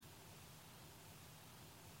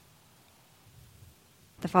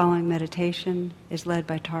The following meditation is led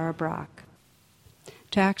by Tara Brach.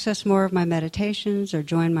 To access more of my meditations or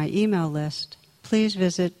join my email list, please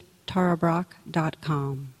visit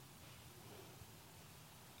tarabrach.com.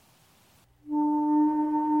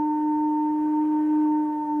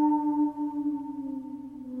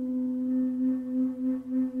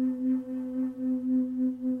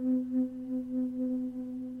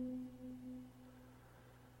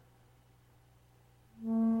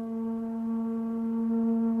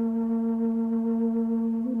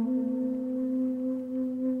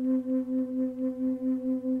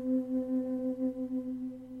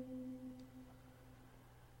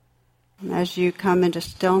 As you come into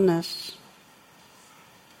stillness,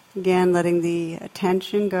 again letting the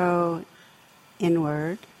attention go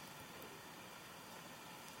inward,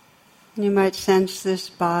 you might sense this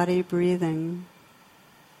body breathing.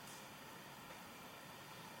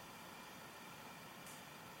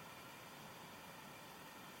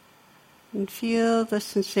 And feel the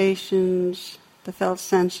sensations, the felt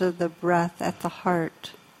sense of the breath at the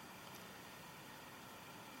heart.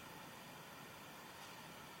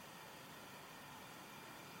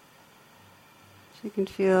 You can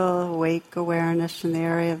feel awake awareness in the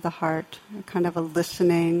area of the heart, kind of a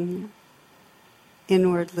listening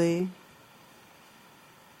inwardly.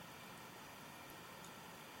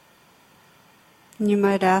 And you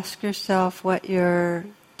might ask yourself what your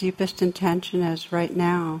deepest intention is right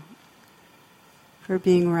now for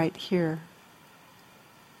being right here,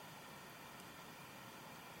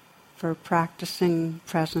 for practicing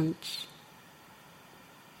presence.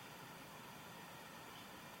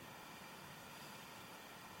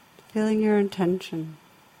 Feeling your intention.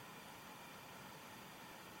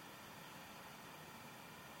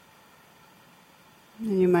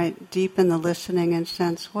 And you might deepen the listening and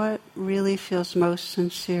sense what really feels most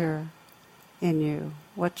sincere in you.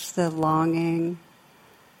 What's the longing?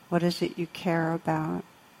 What is it you care about?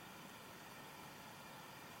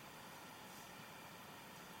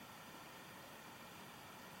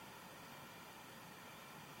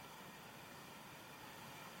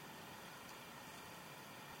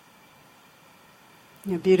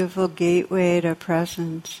 A beautiful gateway to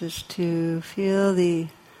presence is to feel the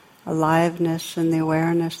aliveness and the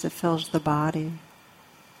awareness that fills the body.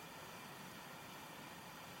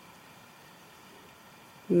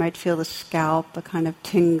 You might feel the scalp, a kind of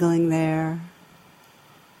tingling there.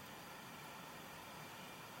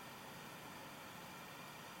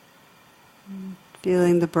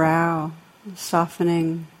 Feeling the brow,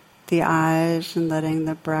 softening the eyes and letting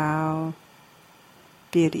the brow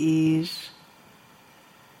be at ease.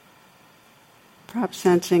 Perhaps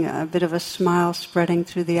sensing a bit of a smile spreading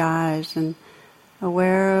through the eyes and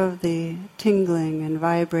aware of the tingling and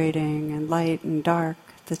vibrating and light and dark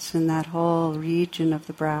that's in that whole region of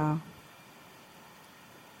the brow.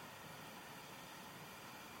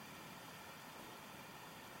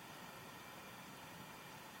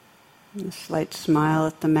 And a slight smile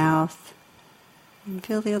at the mouth. And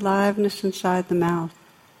feel the aliveness inside the mouth.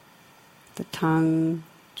 The tongue,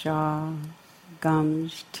 jaw,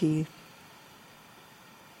 gums, teeth.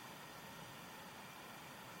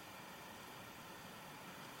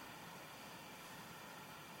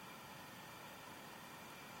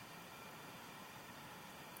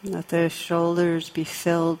 Let the shoulders be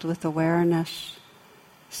filled with awareness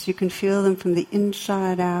so you can feel them from the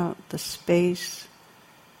inside out, the space,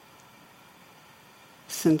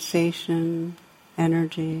 sensation,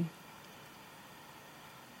 energy.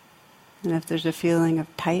 And if there's a feeling of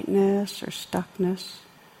tightness or stuckness,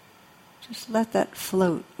 just let that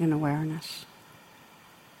float in awareness.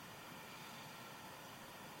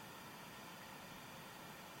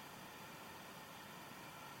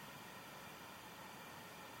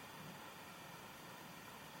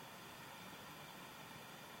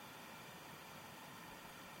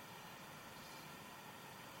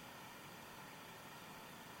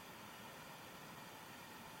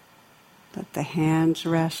 Let the hands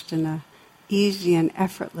rest in an easy and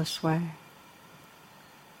effortless way.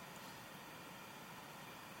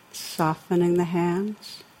 Softening the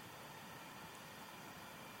hands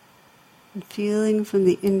and feeling from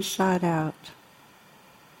the inside out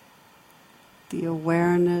the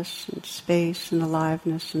awareness and space and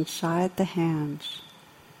aliveness inside the hands.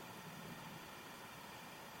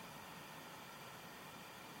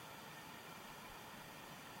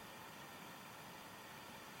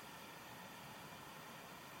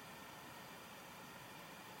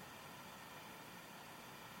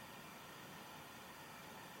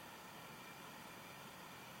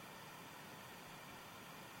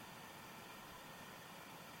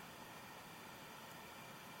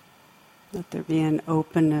 Let there be an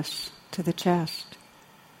openness to the chest.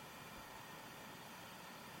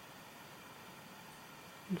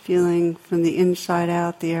 And feeling from the inside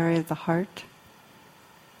out the area of the heart.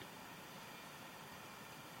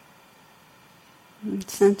 And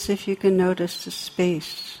sense if you can notice the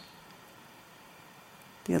space,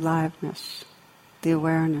 the aliveness, the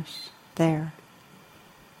awareness there.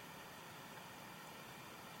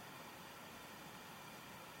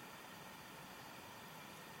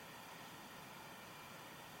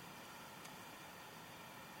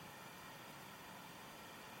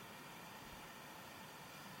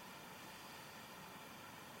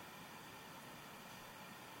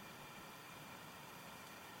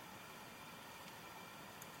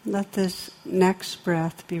 Let this next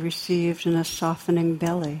breath be received in a softening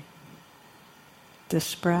belly.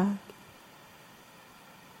 This breath.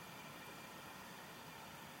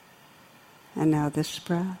 And now this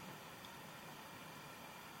breath.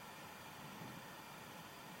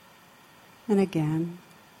 And again.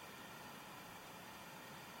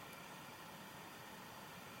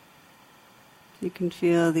 You can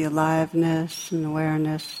feel the aliveness and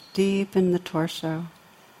awareness deep in the torso.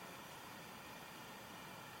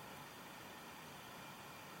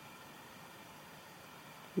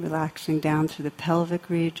 Relaxing down through the pelvic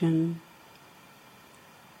region.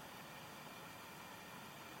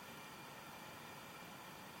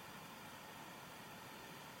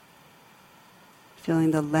 Feeling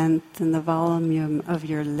the length and the volume of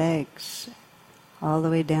your legs all the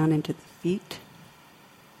way down into the feet.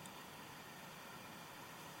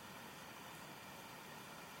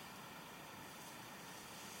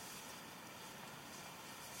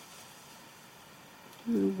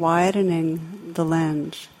 Widening the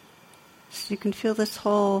lens so you can feel this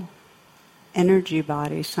whole energy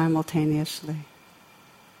body simultaneously.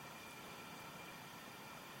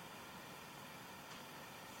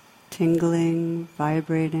 Tingling,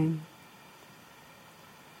 vibrating,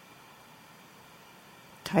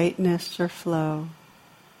 tightness or flow,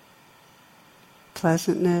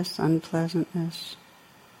 pleasantness, unpleasantness.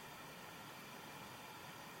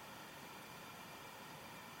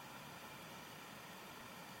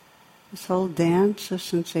 This whole dance of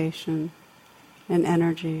sensation and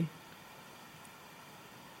energy.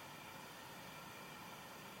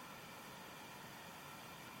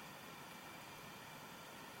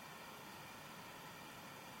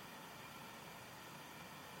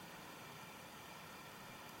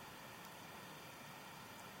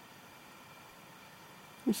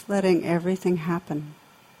 Just letting everything happen,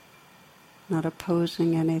 not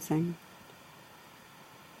opposing anything.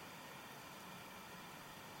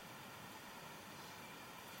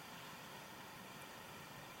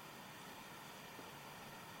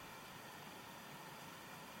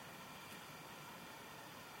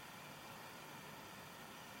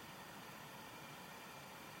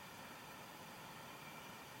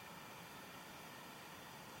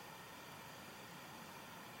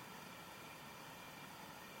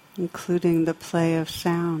 Including the play of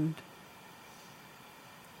sound.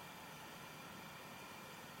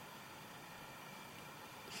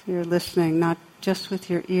 So you're listening not just with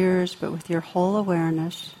your ears, but with your whole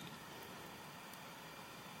awareness.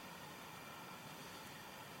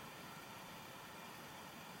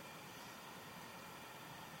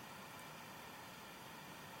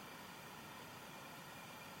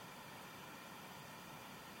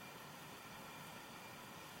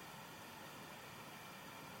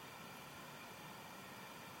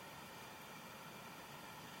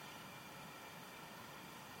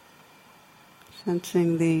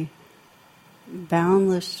 Sensing the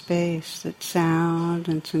boundless space that sound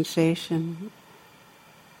and sensation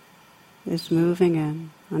is moving in,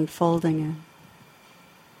 unfolding in.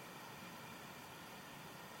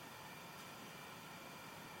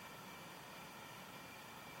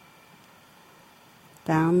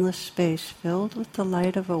 Boundless space filled with the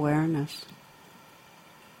light of awareness.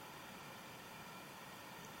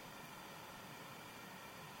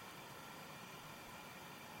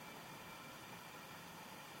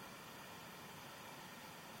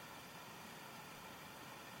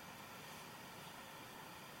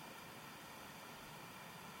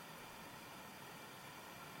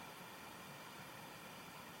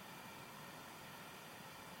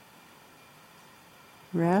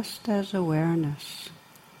 Rest as awareness.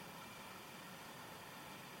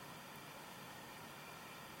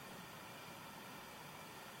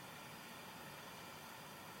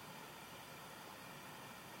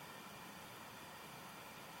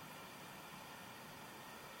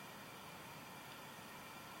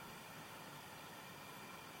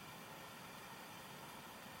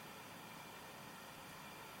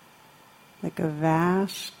 Like a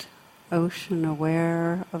vast ocean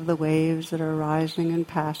aware of the waves that are rising and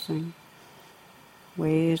passing,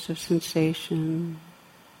 waves of sensation,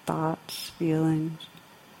 thoughts, feelings.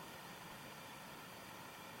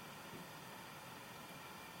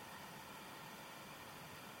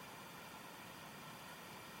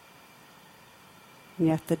 And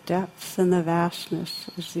yet the depth and the vastness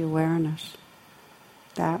is the awareness,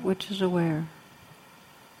 that which is aware.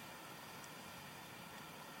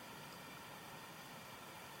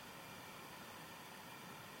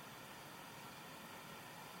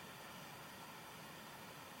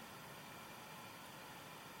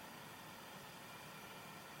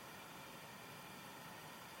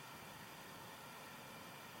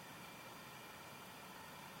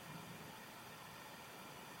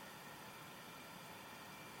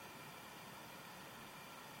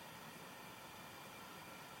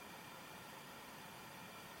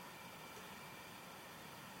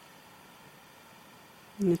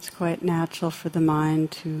 And it's quite natural for the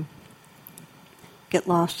mind to get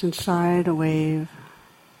lost inside a wave,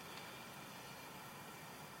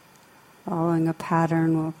 following a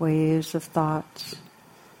pattern of waves of thoughts,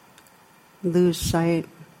 lose sight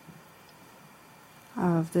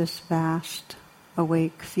of this vast,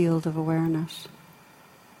 awake field of awareness.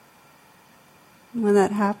 And when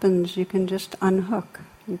that happens, you can just unhook.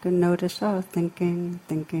 You can notice, thinking,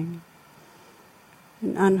 and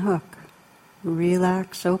unhook.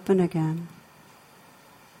 Relax, open again.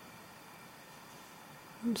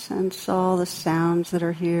 And sense all the sounds that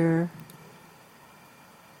are here.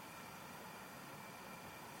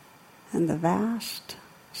 And the vast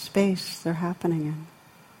space they're happening in.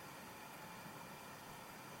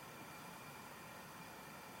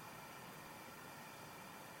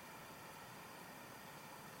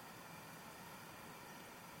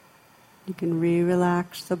 You can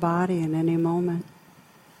re-relax the body in any moment.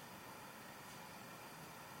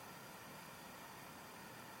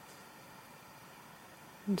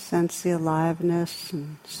 And sense the aliveness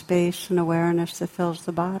and space and awareness that fills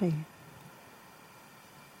the body.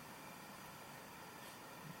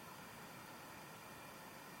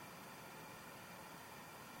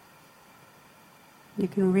 You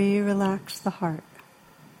can re-relax the heart.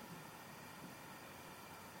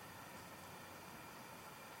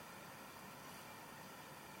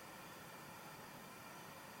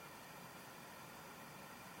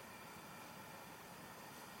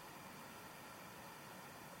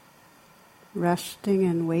 Resting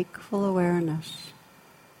in wakeful awareness,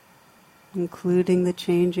 including the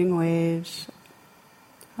changing waves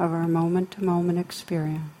of our moment-to-moment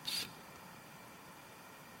experience.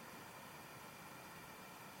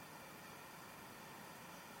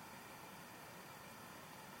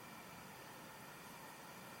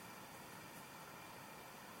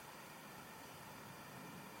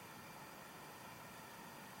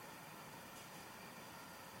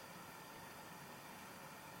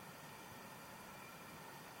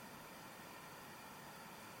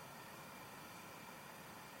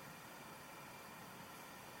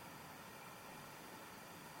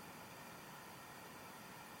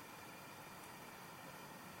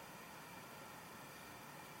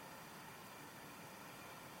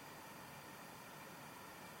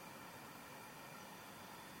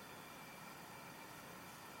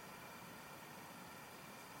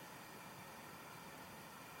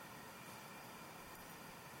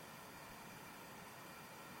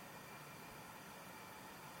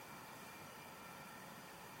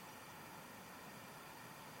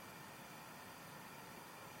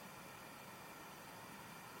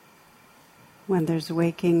 When there's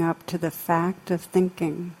waking up to the fact of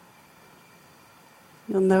thinking,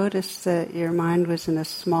 you'll notice that your mind was in a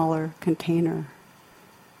smaller container.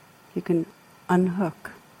 You can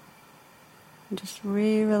unhook and just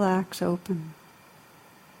re-relax, open.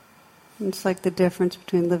 It's like the difference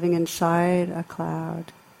between living inside a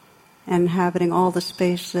cloud and inhabiting all the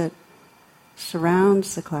space that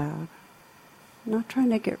surrounds the cloud. Not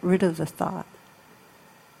trying to get rid of the thought,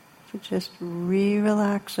 but just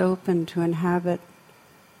re-relax, open to inhabit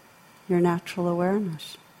your natural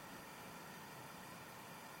awareness.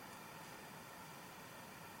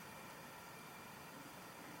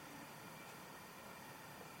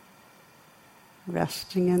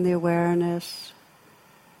 Resting in the awareness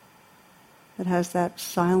that has that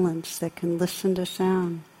silence that can listen to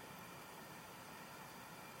sound.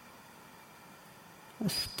 A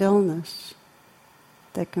stillness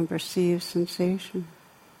that can perceive sensation.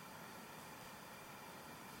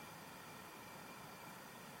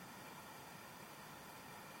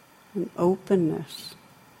 An openness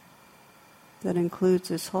that includes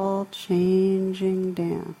this whole changing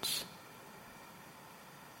dance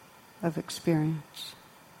of experience.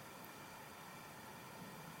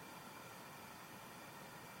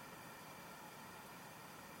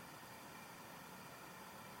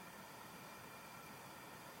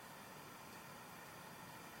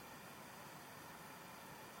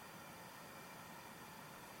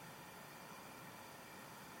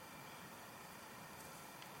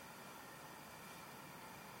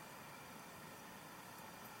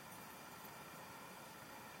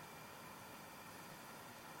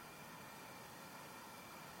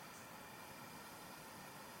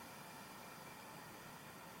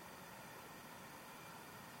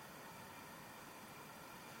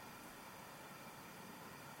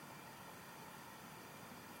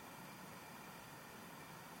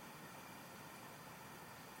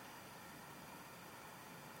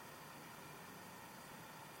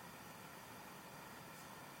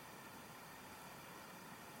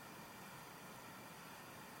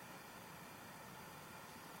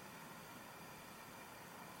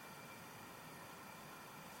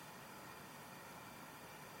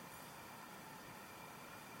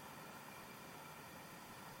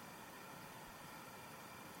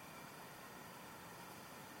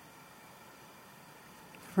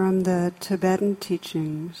 From the Tibetan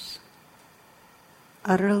teachings,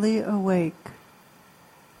 utterly awake,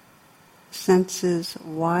 senses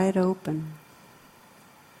wide open,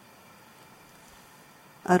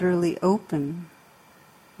 utterly open,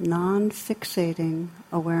 non-fixating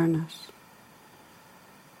awareness.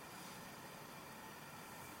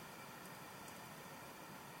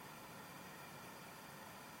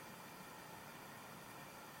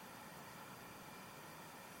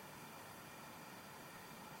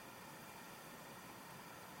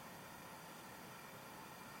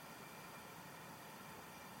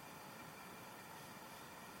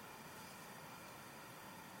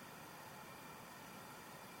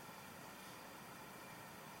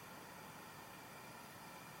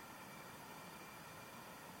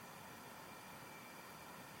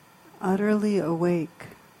 Utterly awake,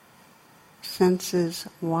 senses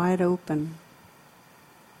wide open,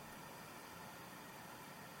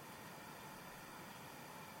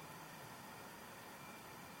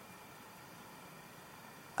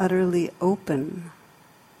 utterly open,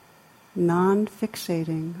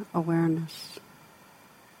 non-fixating awareness.